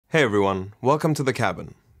Hey everyone, welcome to the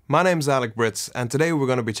cabin. My name's Alec Britz, and today we're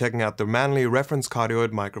going to be checking out the Manley reference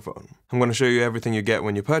Cardioid microphone. I'm going to show you everything you get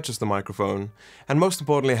when you purchase the microphone, and most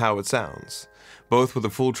importantly how it sounds. Both with a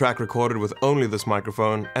full track recorded with only this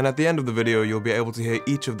microphone, and at the end of the video you'll be able to hear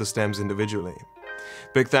each of the stems individually.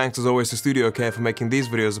 Big thanks as always to Studio Care for making these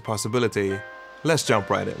videos a possibility. Let's jump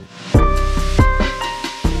right in.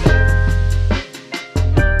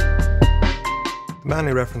 The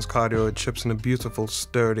Manley reference Cardioid ships in a beautiful,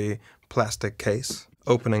 sturdy plastic case.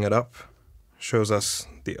 Opening it up shows us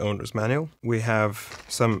the owner's manual. We have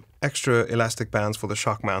some extra elastic bands for the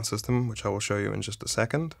shock mount system, which I will show you in just a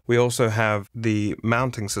second. We also have the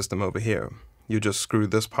mounting system over here. You just screw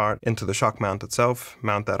this part into the shock mount itself,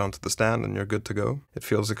 mount that onto the stand, and you're good to go. It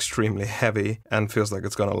feels extremely heavy and feels like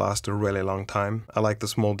it's going to last a really long time. I like the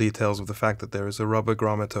small details of the fact that there is a rubber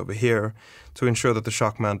grommet over here to ensure that the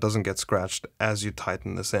shock mount doesn't get scratched as you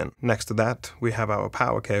tighten this in. Next to that, we have our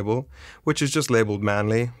power cable, which is just labeled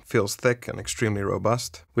Manley, feels thick and extremely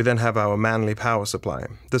robust. We then have our Manley power supply.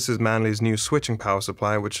 This is Manley's new switching power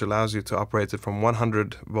supply, which allows you to operate it from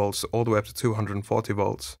 100 volts all the way up to 240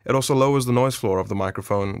 volts. It also lowers the noise floor of the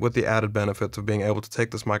microphone, with the added benefit of being able to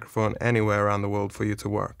take this microphone anywhere around the world for you to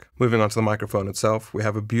work. Moving on to the microphone itself, we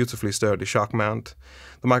have a beautifully sturdy shock mount.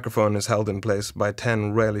 The microphone is held in place by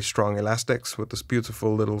 10 really strong elastics with this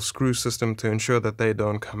beautiful little screw system to ensure that they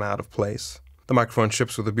don't come out of place. The microphone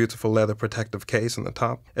ships with a beautiful leather protective case on the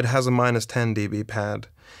top. It has a -10 dB pad,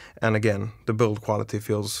 and again, the build quality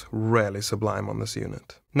feels really sublime on this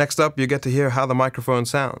unit. Next up, you get to hear how the microphone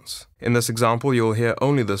sounds. In this example, you'll hear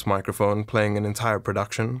only this microphone playing an entire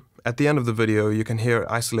production. At the end of the video, you can hear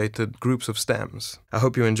isolated groups of stems. I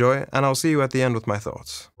hope you enjoy, and I'll see you at the end with my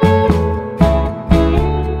thoughts.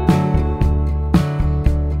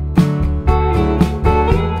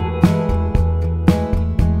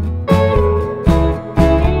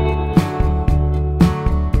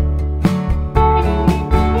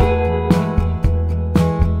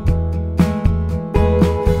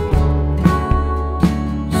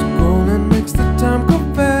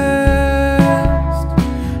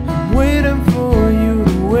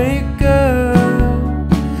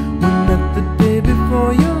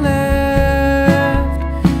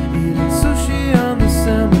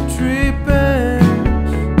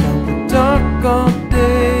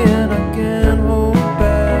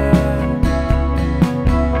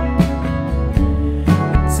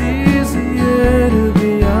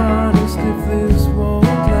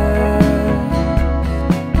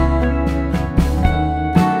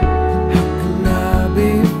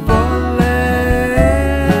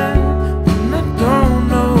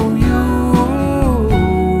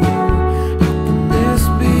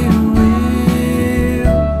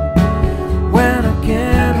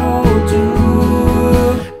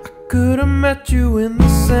 Met you in the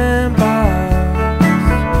sandbox,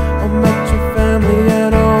 or met your family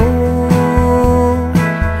at home.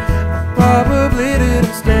 I probably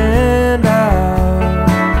didn't stand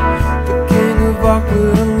out, the king of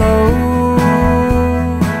awkward and low.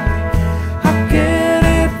 How can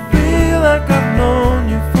it feel like I've known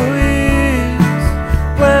you for years,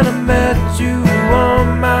 when I met you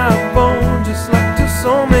on my phone, just like two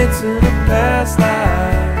soulmates in a past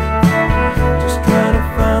life, just trying to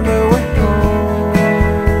find their way home.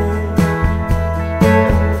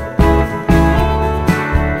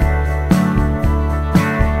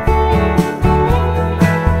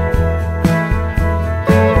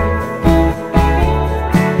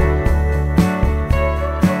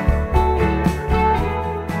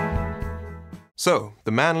 So,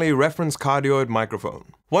 the Manley reference Cardioid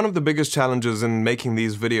microphone. One of the biggest challenges in making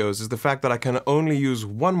these videos is the fact that I can only use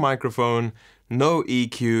one microphone, no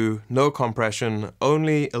EQ, no compression,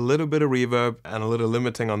 only a little bit of reverb and a little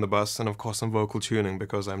limiting on the bus, and of course some vocal tuning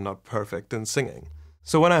because I'm not perfect in singing.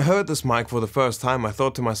 So when I heard this mic for the first time, I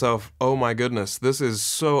thought to myself, oh my goodness, this is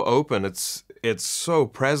so open, it's so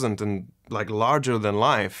present and like larger than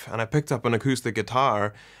life. And I picked up an acoustic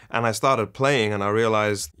guitar and I started playing, and I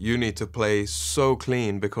realized you need to play so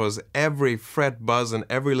clean, because every fret buzz and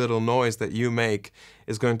every little noise that you make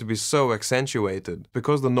is going to be so accentuated.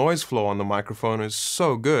 Because the noise floor on the microphone is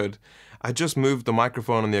so good, I just moved the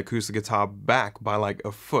microphone on the acoustic guitar back by like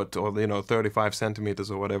a foot, or 35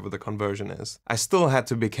 centimeters or whatever the conversion is. I still had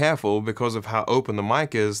to be careful because of how open the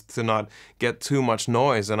mic is to not get too much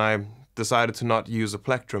noise, and I decided to not use a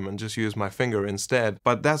plectrum and just use my finger instead.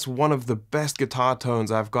 But that's one of the best guitar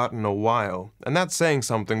tones I've gotten in a while. And that's saying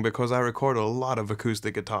something because I record a lot of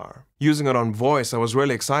acoustic guitar. Using it on voice, I was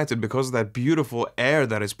really excited because of that beautiful air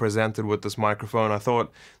that is presented with this microphone. I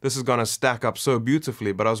thought this is gonna stack up so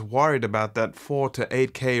beautifully, but I was worried about that 4 to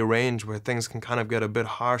 8K range where things can kind of get a bit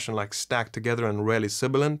harsh and like stacked together and really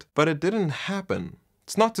sibilant. But it didn't happen.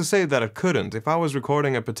 It's not to say that it couldn't. If I was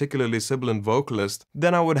recording a particularly sibilant vocalist,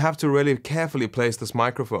 then I would have to really carefully place this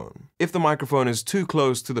microphone. If the microphone is too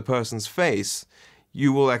close to the person's face,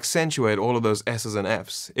 you will accentuate all of those S's and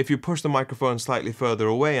F's. If you push the microphone slightly further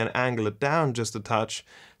away and angle it down just a touch,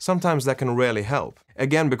 sometimes that can really help.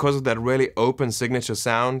 Again, because of that really open signature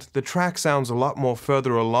sound, the track sounds a lot more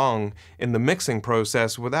further along in the mixing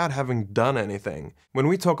process without having done anything. When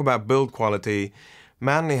we talk about build quality,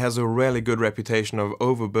 Manley has a really good reputation of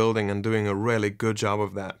overbuilding and doing a really good job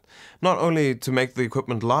of that. Not only to make the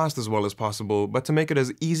equipment last as well as possible, but to make it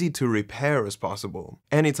as easy to repair as possible.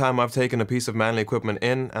 Anytime I've taken a piece of Manley equipment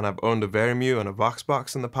in, and I've owned a Varimu and a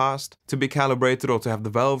Voxbox in the past, to be calibrated or to have the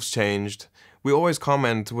valves changed, we always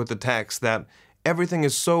comment with the text that everything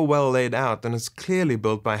is so well laid out and it's clearly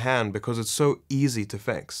built by hand because it's so easy to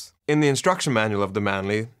fix. In the instruction manual of the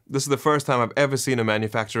Manley, this is the first time I've ever seen a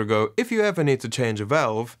manufacturer go, if you ever need to change a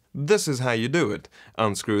valve, this is how you do it.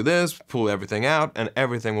 Unscrew this, pull everything out, and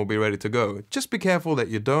everything will be ready to go. Just be careful that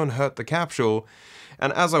you don't hurt the capsule.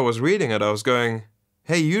 And as I was reading it, I was going,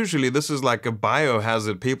 hey, usually this is like a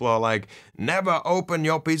biohazard. People are like, never open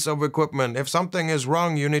your piece of equipment. If something is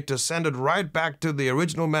wrong, you need to send it right back to the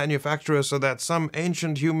original manufacturer so that some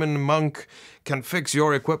ancient human monk can fix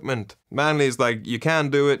your equipment. Manley's like, you can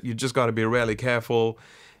do it, you just gotta be really careful.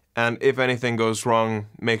 And if anything goes wrong,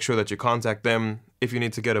 make sure that you contact them. If you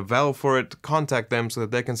need to get a valve for it, contact them so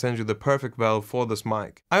that they can send you the perfect valve for this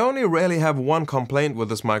mic. I only really have one complaint with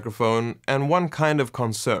this microphone and one kind of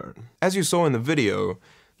concern. As you saw in the video,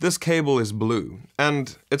 this cable is blue,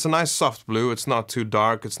 and it's a nice soft blue. It's not too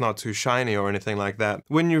dark, it's not too shiny or anything like that.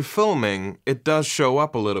 When you're filming, it does show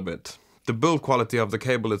up a little bit. The build quality of the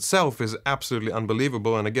cable itself is absolutely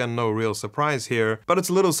unbelievable, and again, no real surprise here, but it's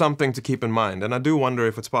a little something to keep in mind, and I do wonder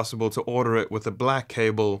if it's possible to order it with a black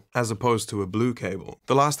cable as opposed to a blue cable.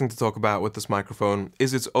 The last thing to talk about with this microphone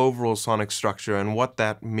is its overall sonic structure and what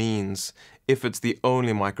that means if it's the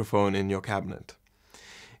only microphone in your cabinet.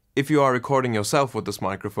 If you are recording yourself with this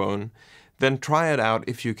microphone, then try it out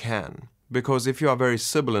if you can. Because if you are very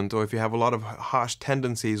sibilant or if you have a lot of harsh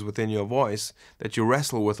tendencies within your voice that you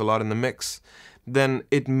wrestle with a lot in the mix, then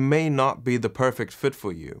it may not be the perfect fit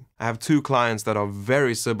for you. I have two clients that are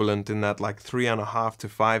very sibilant in that like 3.5 to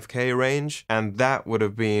 5K range, and that would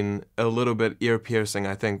have been a little bit ear-piercing,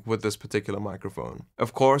 I think, with this particular microphone.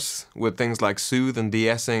 Of course, with things like soothe and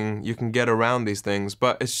de-essing, you can get around these things,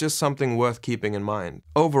 but it's just something worth keeping in mind.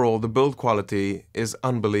 Overall, the build quality is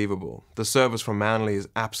unbelievable. The service from Manley is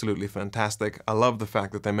absolutely fantastic. I love the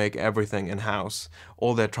fact that they make everything in-house.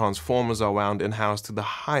 All their transformers are wound in-house to the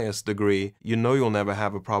highest degree. You know you'll never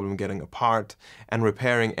have a problem getting a part, and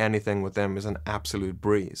repairing anything with them is an absolute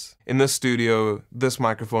breeze. In this studio, this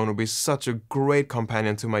microphone will be such a great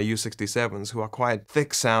companion to my U67s, who are quite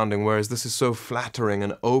thick sounding, whereas this is so flattering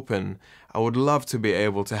and open. I would love to be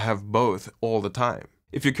able to have both all the time.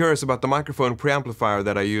 If you're curious about the microphone preamplifier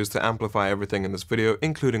that I use to amplify everything in this video,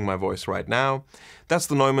 including my voice right now, that's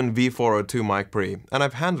the Neumann V402 mic pre, and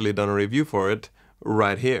I've handily done a review for it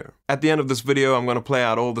right here. At the end of this video, I'm going to play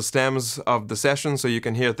out all the stems of the session so you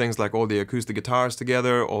can hear things like all the acoustic guitars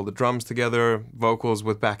together, all the drums together, vocals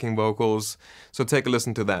with backing vocals, so take a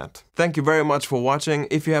listen to that. Thank you very much for watching.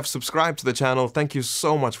 If you have subscribed to the channel, thank you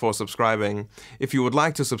so much for subscribing. If you would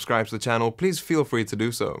like to subscribe to the channel, please feel free to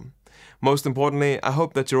do so. Most importantly, I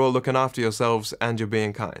hope that you're all looking after yourselves and you're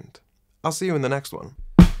being kind. I'll see you in the next one.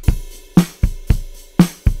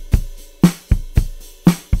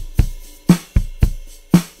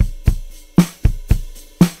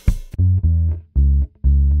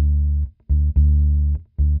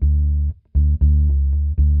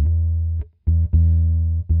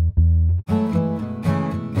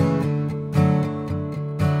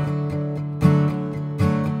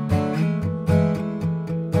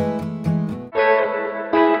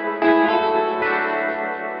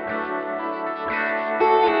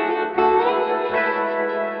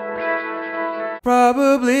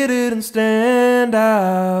 Probably didn't stand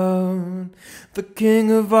out, the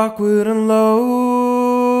king of awkward and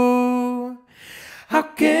low. How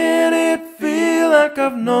can it feel like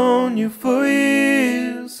I've known you for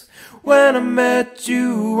years, when I met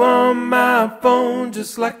you on my phone,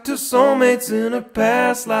 just like two soulmates in a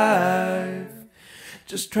past life?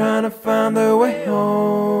 just trying to find their way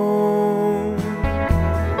home.